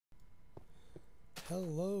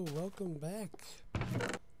Hello, welcome back.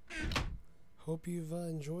 Hope you've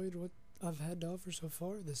enjoyed what I've had to offer so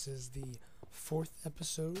far. This is the 4th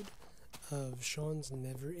episode of Sean's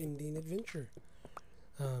never-ending adventure.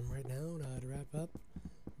 Right now, to wrap up,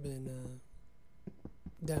 been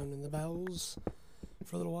down in the bowels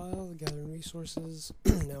for a little while, gathering resources.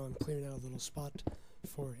 Now I'm clearing out a little spot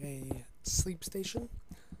for a sleep station.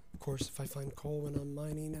 Of course, if I find coal when I'm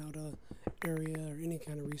mining out a area or any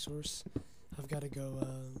kind of resource, I've got to go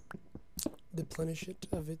deplenish it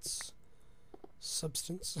of its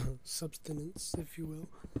sustenance, if you will.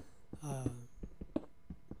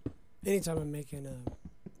 Anytime I'm making a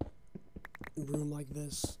room like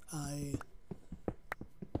this, I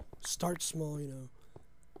start small,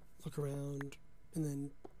 look around, and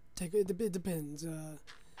then take it. It depends. If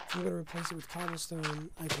I'm going to replace it with cobblestone,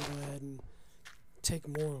 I can go ahead and take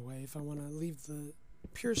more away. If I want to leave the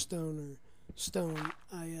pure stone or stone,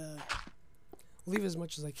 I leave as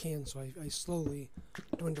much as I can, so I slowly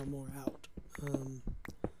dwindle more out.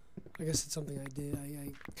 I guess it's something I did.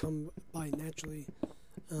 I come by naturally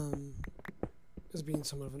as being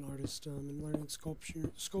somewhat of an artist and learning sculpting.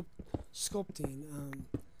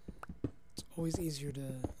 It's always easier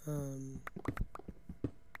to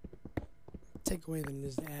take away than it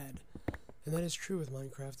is to add, and that is true with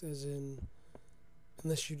Minecraft. As in,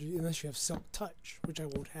 unless you have silk touch, which I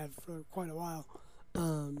won't have for quite a while,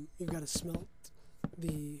 you've got to smelt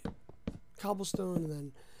the cobblestone, and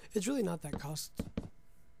then it's really not that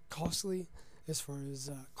costly as far as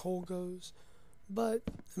coal goes. But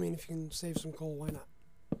I mean, if you can save some coal, why not?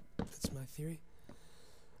 That's my theory.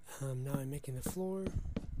 Now I'm making the floor,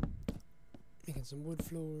 making some wood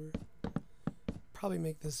floor. Probably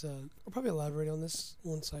make this. I'll probably elaborate on this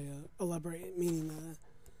once I elaborate, meaning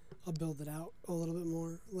I'll build it out a little bit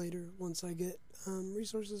more later once I get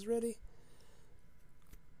resources ready.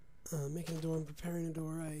 Making a door and preparing a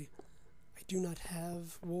door. I do not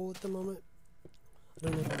have wool at the moment. I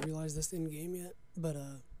don't know if I realized this in game yet, but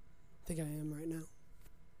I think I am right now.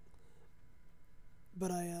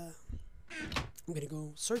 But I'm gonna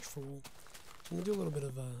go search for wool. I'm gonna do a little bit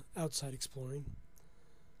of outside exploring.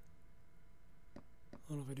 I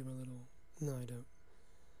don't know if I do my little. No, I don't.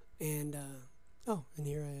 And and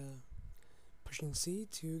here I pushing C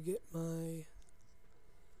to get my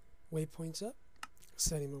waypoints up.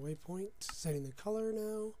 Setting my waypoint, setting the color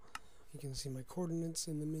now. You can see my coordinates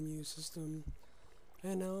in the menu system.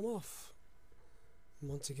 And now I'm off.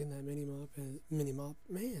 Once again, that Minimap,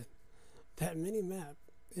 man, that Minimap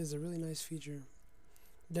is a really nice feature.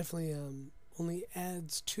 Definitely only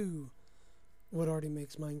adds to what already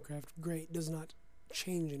makes Minecraft great. Does not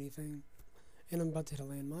change anything. And I'm about to hit a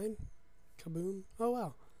landmine. Kaboom. Oh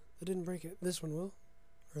wow, that didn't break it. This one will.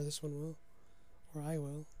 Or this one will. Or I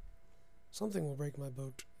will. Something will break my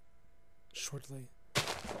boat shortly.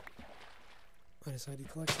 I decided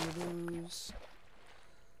to collect some of those.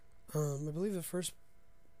 I believe the first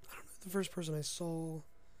person I saw,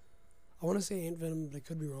 I want to say ant venom, but I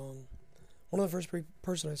could be wrong. One of the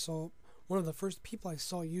first people I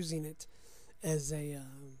saw using it as a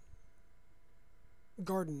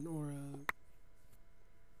garden or a,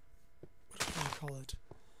 what do you call it?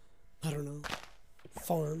 I don't know.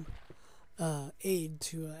 Farm. Aid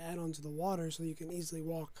to add on to the water so you can easily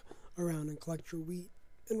walk around and collect your wheat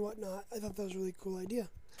and whatnot. I thought that was a really cool idea,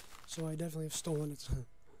 so I definitely have stolen it.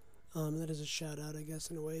 That is a shout out, I guess,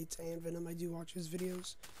 in a way, to Ant Venom. I do watch his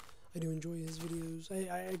videos. I do enjoy his videos.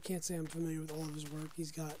 I can't say I'm familiar with all of his work.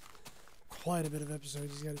 He's got quite a bit of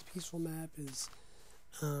episodes. He's got his peaceful map, his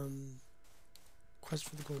quest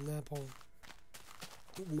for the golden apple,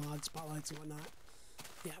 mod spotlights and whatnot.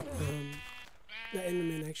 Yeah. That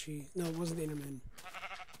Enderman actually... No, it wasn't the Enderman.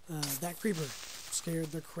 That creeper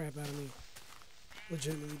scared the crap out of me.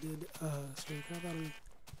 Legitimately did scare the crap out of me.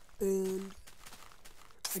 And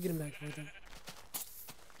I get him back right there.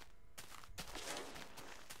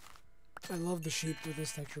 I love the sheep with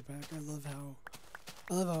this texture pack. I love how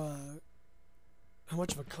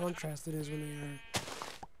much of a contrast it is when they are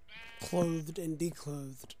clothed and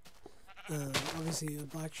declothed. Obviously, the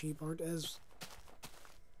black sheep aren't as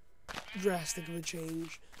drastic of a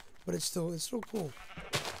change, but it's still cool.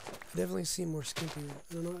 I definitely seem more skimpier.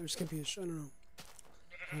 I don't know, or skimpyish. I don't know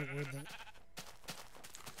how to word that.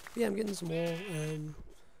 But yeah, I'm getting some wool.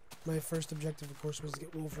 My first objective, of course, was to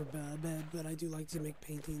get wool for bed, but I do like to make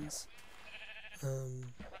paintings.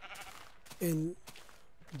 And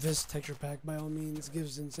this texture pack, by all means,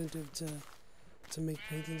 gives incentive to make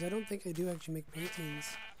paintings. I don't think I do actually make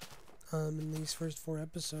paintings in these first 4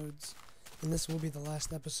 episodes. And this will be the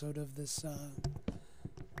last episode of this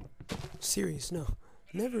series. No,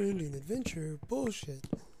 never-ending adventure. Bullshit.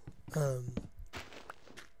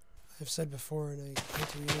 I've said before, and I hate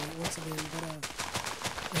to reiterate it once again, but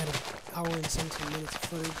I had an hour and 17 minutes of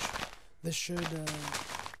footage. This should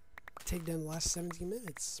take down the last 17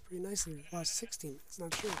 minutes pretty nicely. The last 16 minutes,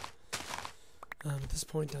 not sure. At this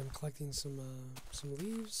point, I'm collecting some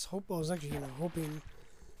leaves. I was actually hoping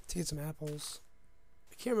to get some apples.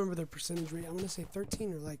 I can't remember their percentage rate. I'm gonna say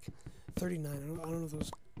 13 or like 39. I don't know if those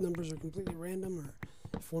numbers are completely random or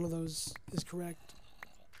if one of those is correct.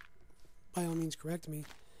 By all means, correct me.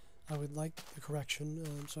 I would like the correction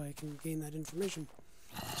so I can gain that information.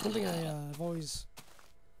 It's one thing I've always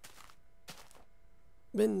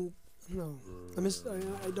been. I don't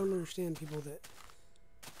know. I don't understand people that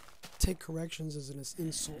take corrections as an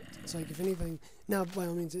insult. It's like, if anything, now by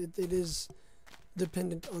all means, it is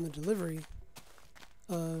dependent on the delivery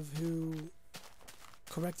of who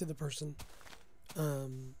corrected the person. But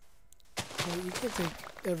you can't take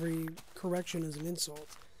every correction as an insult.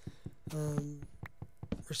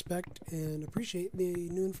 Respect and appreciate the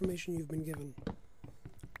new information you've been given.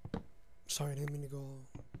 Sorry, I didn't mean to go all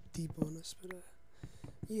deep on this, but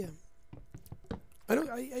yeah. I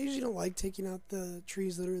usually don't like taking out the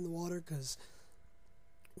trees that are in the water, because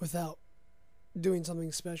without doing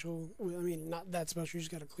something special, I mean, not that special, you just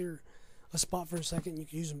gotta clear a spot for a second. You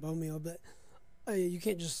can use some bone meal, but you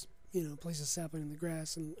can't just place a sapling in the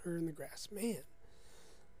grass or in the grass. Man,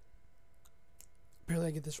 apparently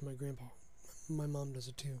I get this from my grandpa. My mom does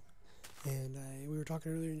it too, and we were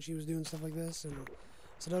talking earlier, and she was doing stuff like this, and I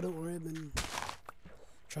said, "Oh, don't worry, I've been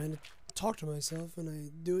trying to talk to myself, and I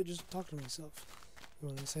do it just to talk to myself."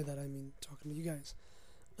 When I say that, I mean talking to you guys.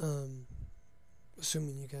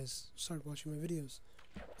 Assuming you guys started watching my videos.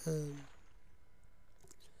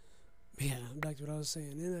 Yeah, back to what I was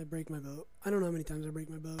saying. And I break my boat. I don't know how many times I break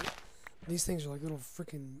my boat. These things are like little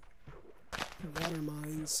freaking water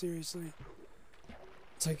mines, seriously.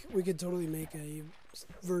 It's like, we could totally make a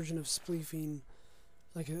version of spleefing,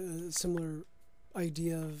 like a similar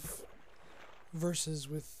idea of verses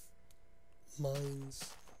with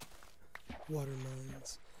mines. Water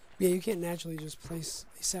mines. But yeah, you can't naturally just place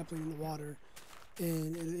a sapling in the water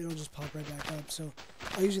and it'll just pop right back up. So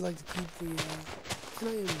I usually like to keep the and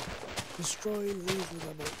I am destroying leaves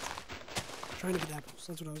with a boat. Trying to get apples.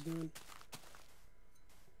 That's what I was doing.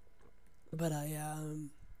 But I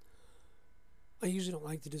usually don't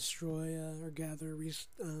like to destroy or gather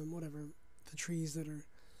whatever, the trees that are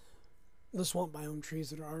the swamp biome trees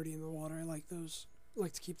that are already in the water. I like those. I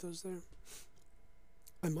like to keep those there.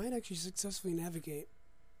 I might actually successfully navigate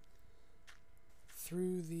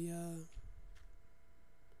through the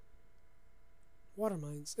water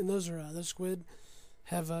mines, and those squid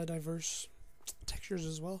have diverse textures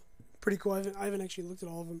as well. Pretty cool. I haven't actually looked at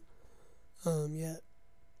all of them yet.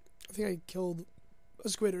 I think I killed a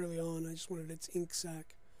squid early on. I just wanted its ink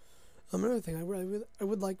sac. Another thing, I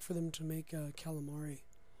would like for them to make calamari.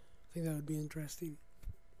 I think that would be interesting.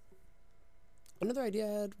 Another idea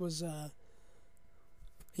I had was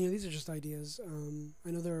these are just ideas. I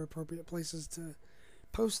know there are appropriate places to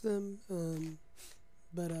post them,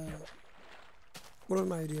 but one of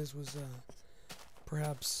my ideas was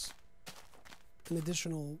perhaps an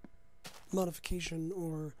additional modification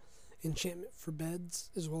or enchantment for beds,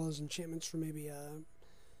 as well as enchantments for maybe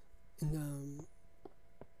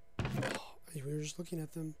we were just looking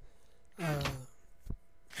at them,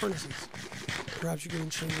 furnaces. Perhaps you can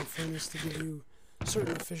enchant a furnace to give you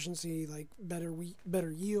certain efficiency, like better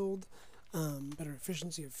yield, better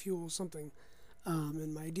efficiency of fuel, something.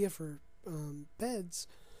 And my idea for beds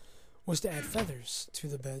was to add feathers to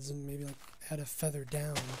the beds, and maybe like add a feather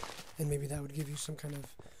down, and maybe that would give you some kind of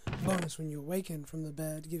bonus when you awaken from the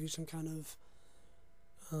bed, give you some kind of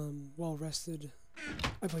well-rested.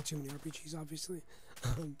 I play too many RPGs, obviously.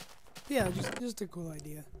 Yeah, just a cool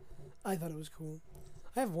idea. I thought it was cool.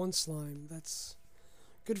 I have one slime. That's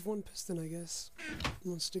good for one piston, I guess.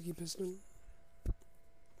 One sticky piston.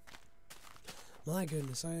 My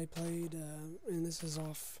goodness, I played, and this is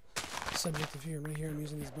off subject of here. Right here I'm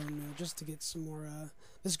using these bone meal just to get some more,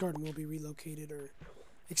 this garden will be relocated or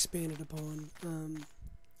expanded upon.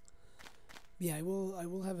 Yeah, I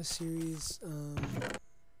will have a series,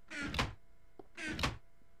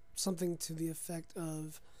 something to the effect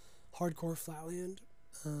of Hardcore Flatland.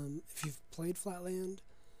 If you've played Flatland,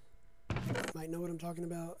 you might know what I'm talking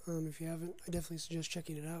about. If you haven't, I definitely suggest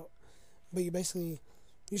checking it out. But you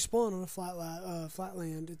spawn on a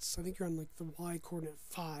flatland. I think you're on like the Y coordinate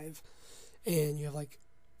 5, and you have like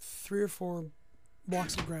 3 or 4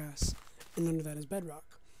 blocks of grass, and under that is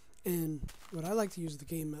bedrock. And what I like to use the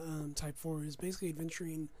game type for is basically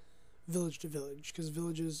adventuring village to village, because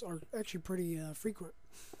villages are actually pretty frequent.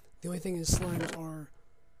 The only thing is slimes are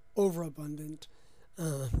overabundant.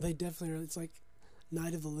 They definitely are. It's like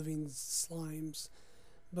Night of the Living Slimes.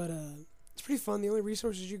 But it's pretty fun. The only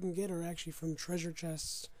resources you can get are actually from treasure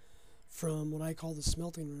chests from what I call the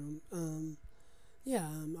smelting room.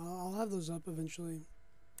 I'll have those up eventually.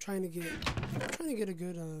 Trying to get a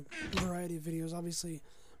good variety of videos. Obviously,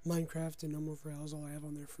 Minecraft and No More For Hell is all I have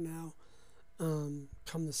on there for now.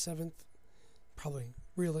 Come the 7th, probably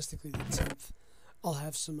realistically the 10th, I'll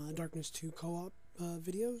have some Darkness 2 co-op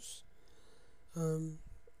videos.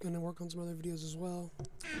 Gonna work on some other videos as well.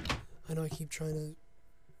 I know I keep trying to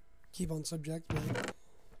keep on subject, but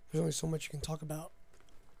there's only so much you can talk about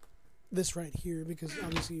this right here, because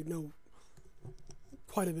obviously you know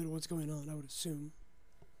quite a bit of what's going on, I would assume.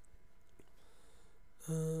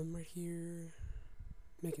 Right here,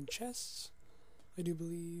 making chests, I do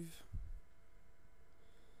believe.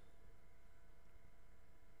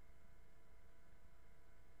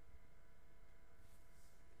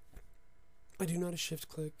 I do not a shift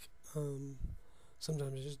click.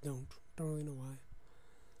 Sometimes I just don't really know why.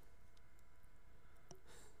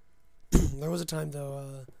 There was a time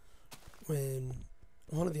though when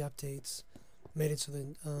one of the updates made it so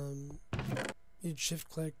that you'd shift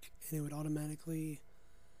click and it would automatically,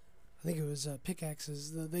 I think it was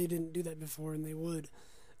pickaxes. They didn't do that before, and they would.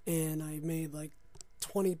 And I made like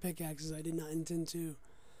 20 pickaxes I did not intend to.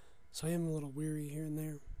 So I am a little weary here and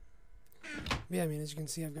there. But yeah, I mean, as you can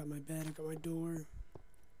see, I've got my bed, I've got my door.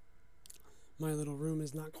 My little room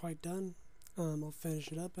is not quite done. I'll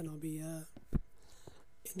finish it up and I'll be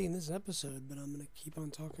ending this episode, but I'm going to keep on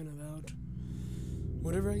talking about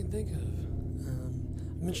whatever I can think of.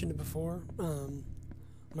 I mentioned it before.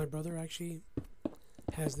 My brother actually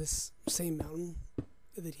has this same mountain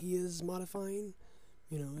that he is modifying,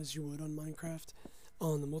 you know, as you would on Minecraft,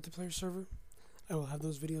 on the multiplayer server. I will have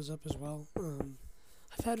those videos up as well.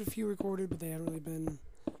 I've had a few recorded, but they haven't really been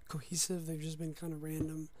cohesive. They've just been kind of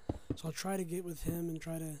random. So I'll try to get with him and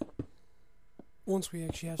try to, once we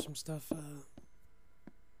actually have some stuff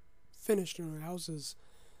finished in our houses,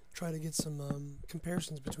 try to get some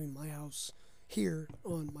comparisons between my house here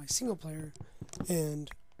on my single player and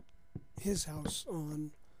his house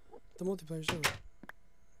on the multiplayer server.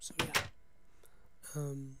 So yeah.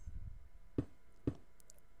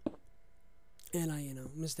 And I,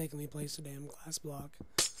 mistakenly placed a damn glass block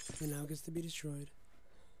and now it gets to be destroyed.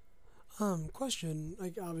 Question,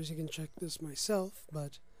 I obviously can check this myself,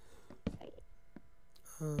 but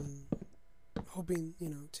hoping,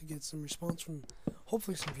 to get some response from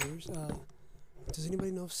hopefully some viewers. Does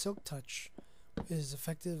anybody know if Silk Touch is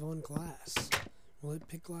effective on glass? Will it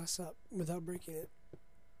pick glass up without breaking it?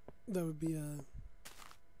 That would be an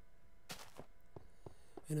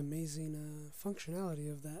amazing functionality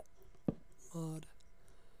of that mod.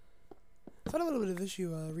 I've had a little bit of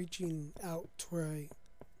issue reaching out to where I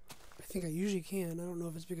think I usually can. I don't know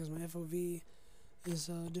if it's because my FOV is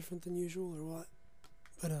different than usual or what,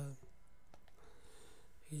 but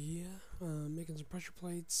yeah, making some pressure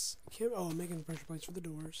plates. I'm making the pressure plates for the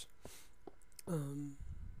doors. I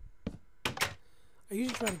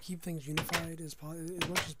usually try to keep things unified as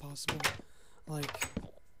much as possible. Like,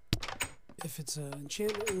 if it's an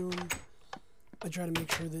enchantment room, I try to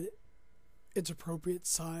make sure that it's appropriate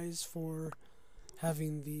size for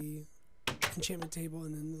having the enchantment table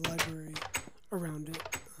and then the library around it,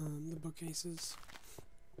 the bookcases.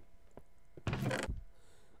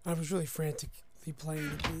 I was really frantically playing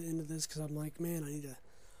at the end of this because I'm like, man, I need to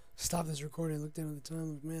stop this recording. I looked down at the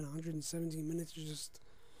time, like, man, 117 minutes is just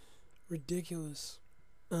ridiculous.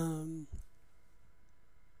 Because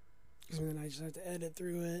then I just have to edit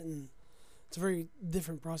through it, and it's a very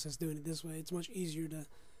different process doing it this way. It's much easier to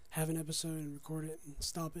have an episode and record it and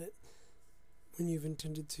stop it when you've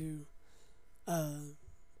intended to.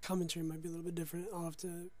 Commentary might be a little bit different. I'll have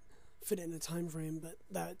to fit it in a time frame, but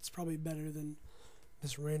that's probably better than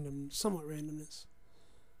this somewhat randomness.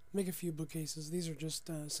 Make a few bookcases. These are just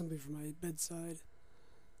simply for my bedside.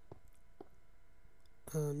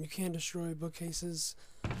 You can destroy bookcases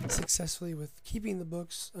successfully with keeping the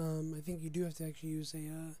books. I think you do have to actually use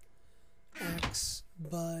a axe,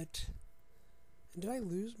 but did I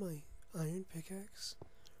lose my iron pickaxe?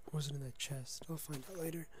 Or was it in that chest? I'll find out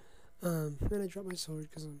later. Then I dropped my sword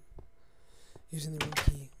because I'm using the wrong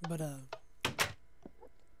key. But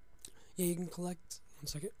yeah, you can collect. One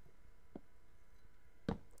second.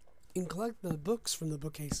 You can collect the books from the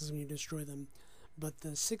bookcases when you destroy them, but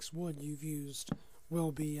the 6 wood you've used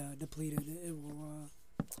will be depleted. It will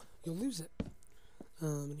you'll lose it.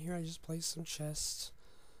 And here I just placed some chests.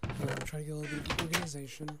 Try to get a little bit of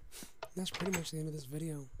organization. And that's pretty much the end of this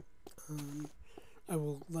video. I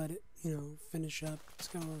will let it, finish up. It's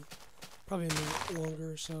gonna probably a minute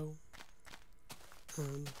longer or so.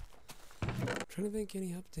 Trying to think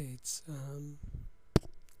any updates.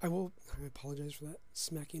 I apologize for that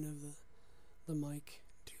smacking of the mic.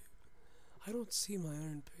 Dude, I don't see my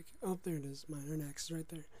iron pick. Oh, there it is. My iron axe is right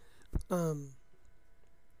there. I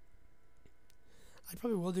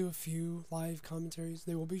probably will do a few live commentaries.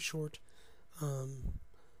 They will be short.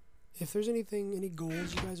 If there's any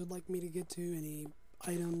goals you guys would like me to get to, any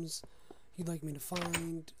items you'd like me to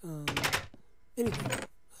find, anything,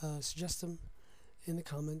 suggest them in the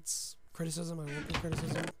comments. Criticism, I welcome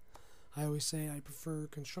criticism. I always say I prefer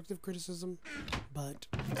constructive criticism, but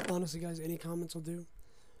honestly, guys, any comments will do.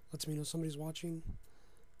 Lets me know somebody's watching.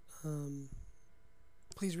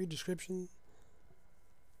 Please read description.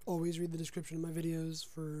 Always read the description of my videos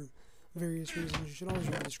for various reasons. You should always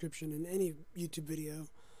read the description in any YouTube video.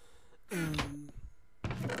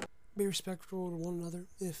 Be respectful to one another.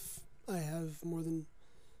 If I have more than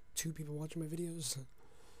 2 people watching my videos,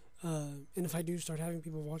 and if I do start having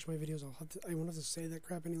people watch my videos, I won't have to say that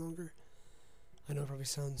crap any longer. I know it probably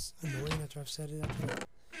sounds annoying after I've said it after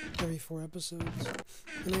every 4 episodes,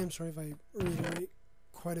 and I am sorry if I reiterate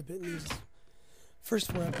quite a bit in these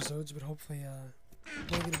first 4 episodes, but hopefully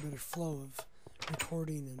when I get a better flow of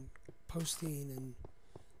recording and posting and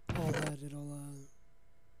all that, it'll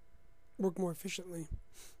work more efficiently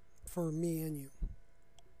for me and you.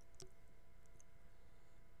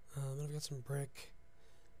 I've got some brick.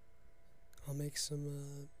 I'll make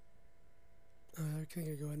some, I think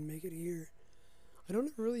I'll go ahead and make it here. I don't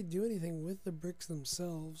ever really do anything with the bricks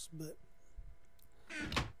themselves, but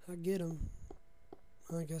I get them.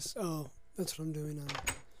 I guess, oh, that's what I'm doing, I'm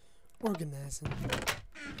organizing.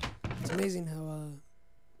 It's amazing how, I'm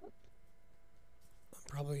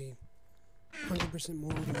probably 100%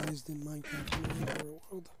 more organized in Minecraft than in the real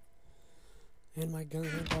world. And my dog,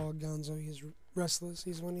 Gonzo, he's restless.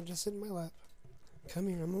 He's wanting to sit in my lap. Come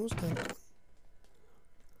here, I'm almost done.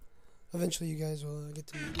 Eventually you guys will get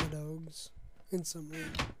to meet my dogs in some way.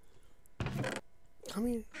 Come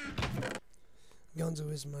here.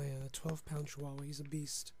 Gonzo is my 12-pound chihuahua. He's a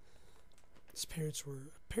beast. His parents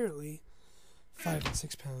were apparently 5 and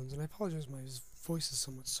 6 pounds, and I apologize, my voice is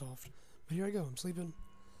somewhat soft. But here I go, I'm sleeping.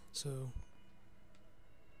 So,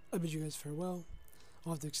 I bid you guys farewell.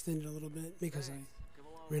 I'll have to extend it a little bit because I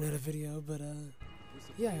ran out of video, but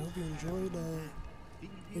yeah, I hope you enjoyed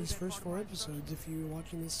these first 4 episodes. If you're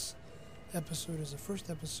watching this episode as a first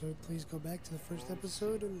episode, please go back to the first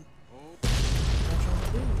episode and watch all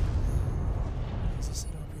 3. As I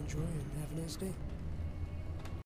said, I hope you enjoy and have a nice day.